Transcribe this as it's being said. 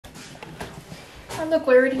Oh look,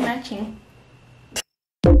 we're already matching.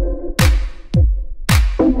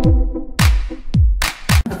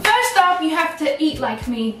 First up, you have to eat like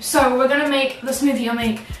me. So we're gonna make the smoothie I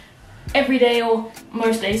make every day or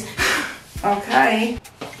most days. Okay.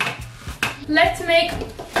 Let's make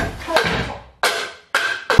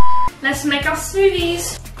our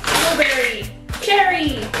smoothies. Strawberry,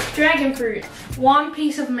 cherry, dragon fruit, 1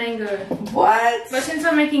 piece of mango. What? But since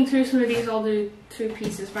I'm making 2 smoothies, I'll do 2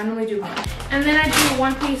 pieces, but I normally do 1. And then I do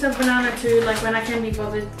 1 piece of banana too, like when I can't be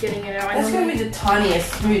bothered getting it out. That's gonna be the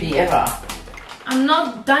tiniest smoothie ever. I'm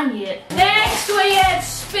not done yet. Next we add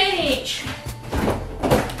spinach.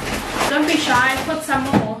 Don't be shy, put some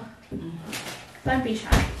more. Don't be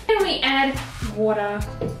shy. Then we add water.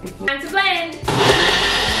 Time to blend.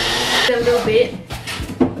 A little bit.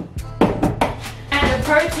 Add the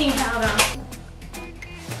protein powder.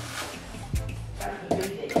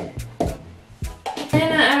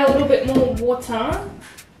 Then I add a little bit more water.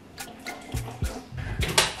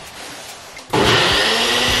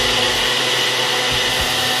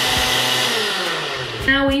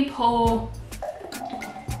 Now we pour.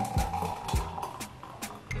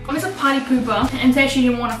 I'm just a party pooper, and today she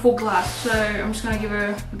didn't want a full glass, so I'm just gonna give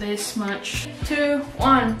her this much. 2,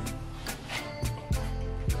 1.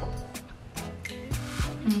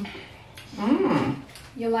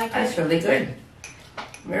 You like That's it? really good.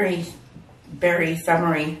 Very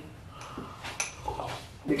summery.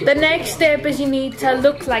 The next step is you need to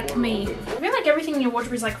look like me. I feel like everything in your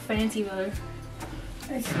wardrobe is like fancy though.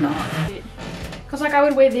 It's not. Cause like I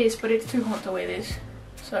would wear this, but it's too hot to wear this.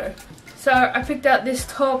 So I picked out this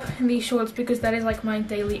top and these shorts because that is like my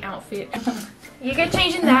daily outfit. You can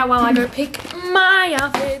change in that while I go pick my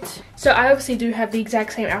outfit. So I obviously do have the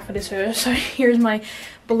exact same outfit as her. So here's my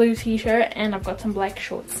blue t-shirt and I've got some black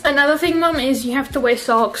shorts. Another thing, Mum, is you have to wear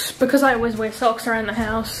socks because I always wear socks around the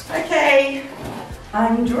house. Okay,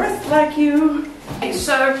 I'm dressed like you. Okay,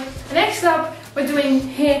 so next up we're doing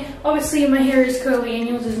hair. Obviously my hair is curly and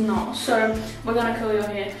yours is not. So we're gonna curl your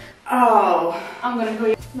hair. Oh. I'm gonna curl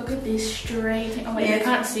you. Look at this straight. Oh wait, Yes. I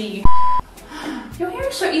can't see you. Your hair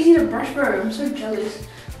is so easy to brush, bro. I'm so jealous.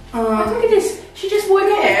 Look at this. She just woke up.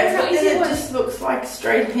 Yeah, That's how but easy then it it was. just looks like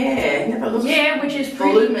straight hair. It never looks Which is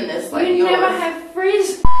pretty. voluminous like you yours. never have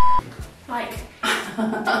frizz. Like,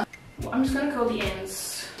 well, I'm just gonna curl the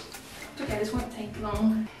ends. It's okay, this won't take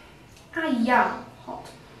long. Ah, yeah, hot.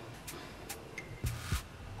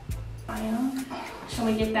 Fire. Shall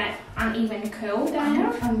we get that uneven curl I down?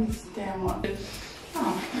 don't understand what.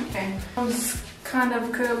 Oh, okay. Kind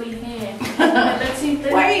of curly hair. Let's see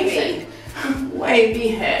if Wavy. Wavy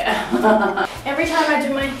hair. Every time I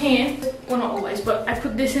do my hair, well not always, but I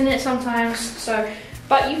put this in it sometimes, so,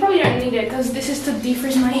 but you probably don't need it because this is to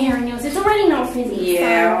defrizz my hair and yours. It's already not frizzy.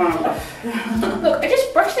 Yeah. So. Look, I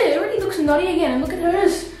just brushed it, it already looks nutty again, and look at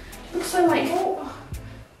hers. It looks so like, oh.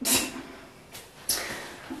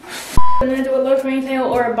 I'm gonna do a low ponytail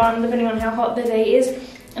or a bun depending on how hot the day is,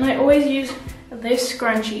 and I always use this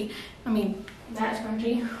scrunchie. I mean, that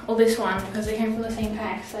scrunchie, or this one, because they came from the same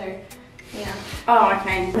pack, so yeah. Oh,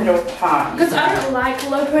 okay. Middle part. Because I don't like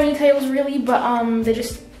low ponytails really, but they're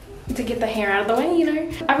just to get the hair out of the way, you know.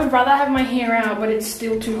 I would rather have my hair out, but it's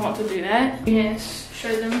still too hot to do that. Yes,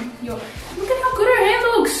 show them your. Look at how good her hair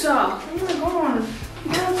looks. Oh my god.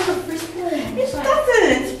 Now it's like a frisbee. It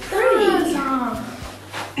doesn't. It's pretty.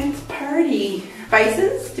 It's pretty.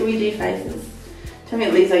 Faces? Do we do faces? Tell me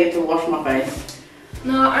at least I get to wash my face.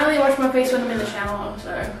 No, I only wash my face when I'm in the shower,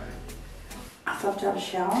 so. I still have to have a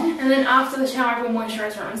shower. And then after the shower, I put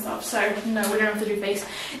moisturizer on and stuff. So no, we don't have to do face.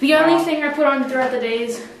 The only thing I put on throughout the day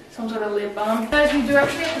is some sort of lip balm. Guys, we do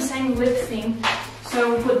actually have the same lip thing,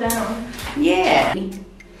 so we'll put that on. Yeah.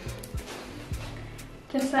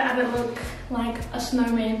 Just to have it look like a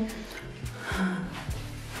snowman.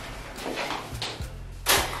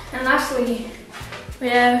 And lastly, we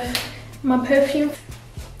have my perfume.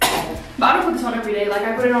 But I don't put this on every day. Like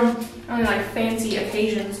I put it on only like fancy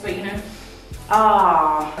occasions, but you know.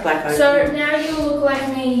 Ah, black oak. So now you look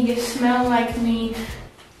like me, you smell like me,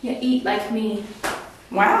 you eat like me.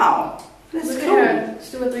 Wow. That's Look cool. at her.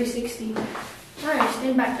 Let's do a 360. Alright,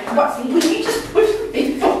 stand back there. What? Will you just push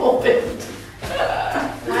me forward?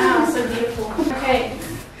 Wow, so beautiful. Okay.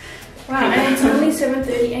 Wow, and it's only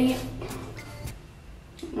 7:30 AM.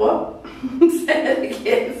 What? Say it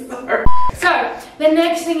again, sorry. So, the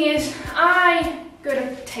next thing is, I go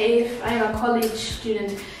to TAFE. I am a college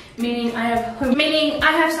student, meaning I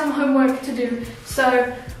have some homework to do.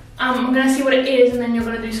 So, I'm gonna see what it is, and then you're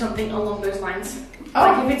gonna do something along those lines. Oh.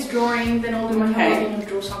 Like if it's drawing, then I'll do my homework and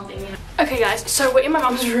draw something. You know? Okay, guys. So we're in my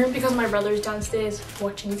mom's room because my brother is downstairs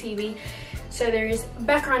watching TV. So there is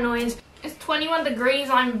background noise. It's 21 degrees,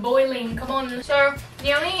 I'm boiling, come on. So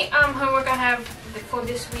the only homework I have for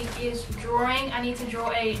this week is drawing. I need to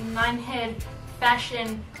draw a 9-head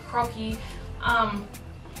fashion croquis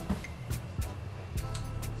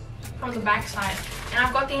from the back side. And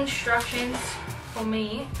I've got the instructions for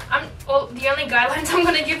me. The only guidelines I'm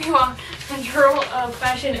gonna give you are to draw a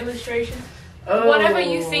fashion illustration. Oh. Whatever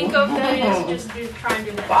you think of that is, just try and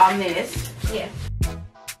do that. But on this? Yeah.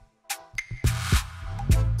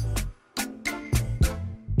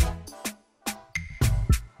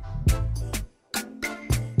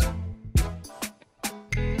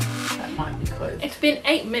 It's been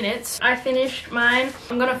 8 minutes. I finished mine.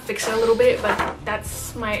 I'm gonna fix it a little bit, but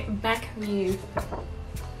that's my back view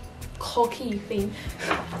cocky thing.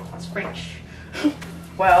 It's French.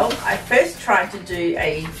 Well, I first tried to do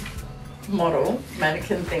a model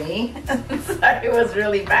mannequin thingy, so it was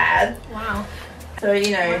really bad. Wow. So,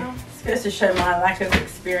 you know, wow. It's goes to show my lack of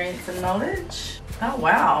experience and knowledge. Oh,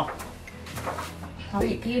 wow.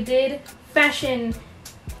 You did fashion,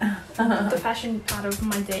 the fashion part of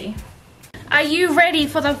my day. Are you ready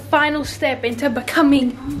for the final step into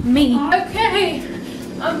becoming me? Okay,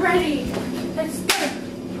 I'm ready. Let's go.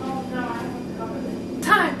 Oh no, I haven't covered it.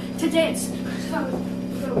 Time to dance. So,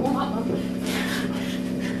 I'm gonna warm up.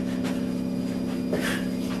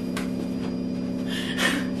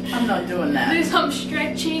 I'm not doing that. Do some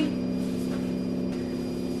stretching.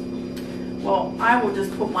 Well, I will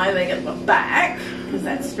just put my leg at the back because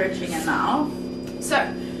that's stretching enough. So,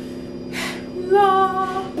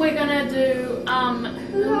 we're gonna do I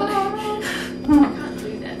can't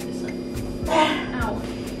do that. Just like, ow.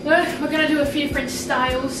 We're gonna do a few different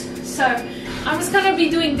styles. So I'm just gonna be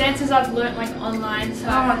doing dances I've learnt like online. So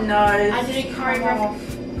oh no! I didn't choreograph.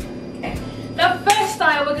 Okay. The first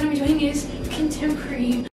style we're gonna be doing is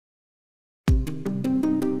contemporary.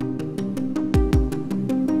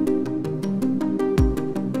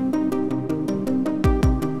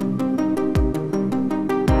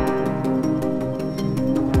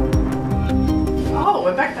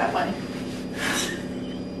 We're back that way.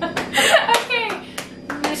 Okay.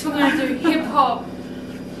 Next we're gonna do hip hop.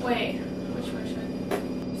 Wait, which way should I do?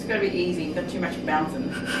 It's gotta be easy, you've got too much bouncing.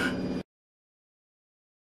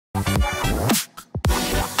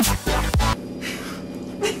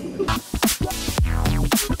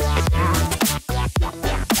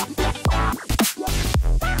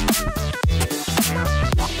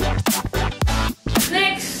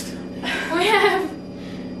 Next, we have.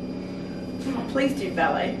 Please do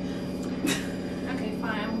ballet. Okay,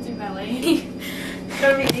 fine, we'll do ballet. It's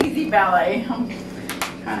gotta be easy ballet. I'm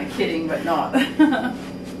kind of kidding, but not.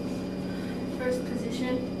 First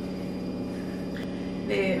position.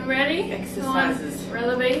 There. Ready? Exercises.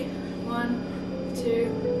 Releve. 1, 2,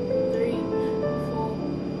 3, 4,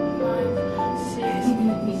 5, 6,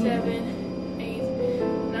 7, 8,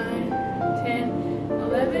 9, 10,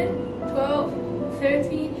 11, 12,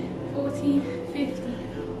 13, 14, 15.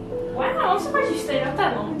 Wow, I'm surprised you stayed up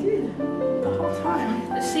that long. I did. The whole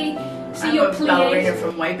time. See I'm your a ballerina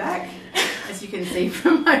from way back, as you can see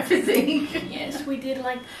from my physique. Yes, we did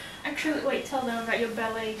like. Actually, wait, tell them about your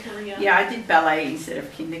ballet career. Yeah, I did ballet instead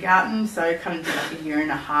of kindergarten, so I kind of did like a year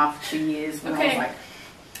and a half, 2 years when I was like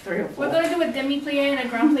 3 or 4. We're going to do a demi-plie and a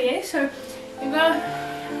grand plie, so you're going to,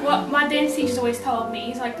 what my dance teacher's always told me,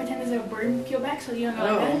 he's like, pretend there's a broom to your back so you don't go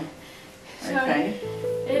like that. So, okay.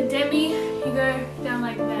 A demi, you go down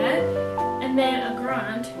like that, and then a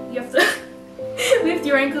grand, you have to lift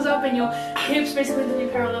your ankles up and your hips basically to be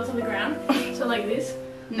parallel to the ground, so like this.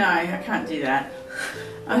 No, I can't do that.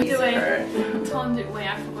 I'm do it. Wait,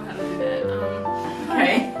 I forgot how to do that.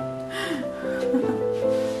 Okay.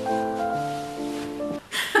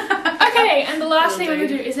 Okay, and the last thing we're going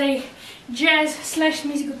to do is a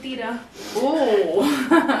jazz/musical theatre. Ooh.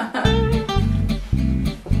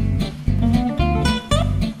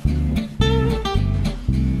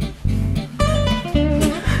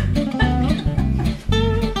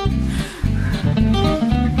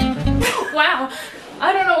 Wow,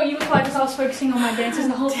 I don't know what you look like because I was focusing on my dances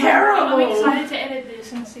the whole time. Terrible. I'm excited to edit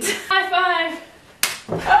this and see. High five!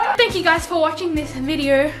 Thank you guys for watching this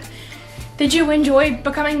video. Did you enjoy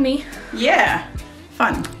becoming me? Yeah,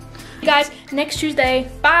 fun. Guys, next Tuesday,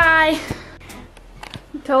 bye!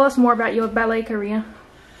 Tell us more about your ballet career.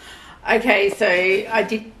 Okay, so I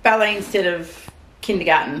did ballet instead of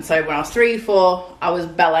kindergarten. So when I was 3 or 4, I was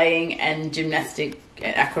balleting and gymnastic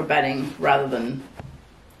and acrobating rather than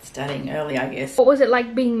studying early, I guess. What was it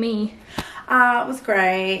like being me? It was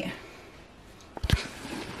great.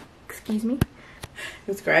 Excuse me? It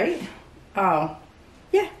was great. Oh,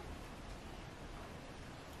 yeah.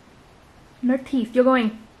 No teeth, you're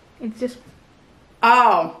going. It's just...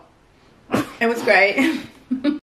 Oh. It was great.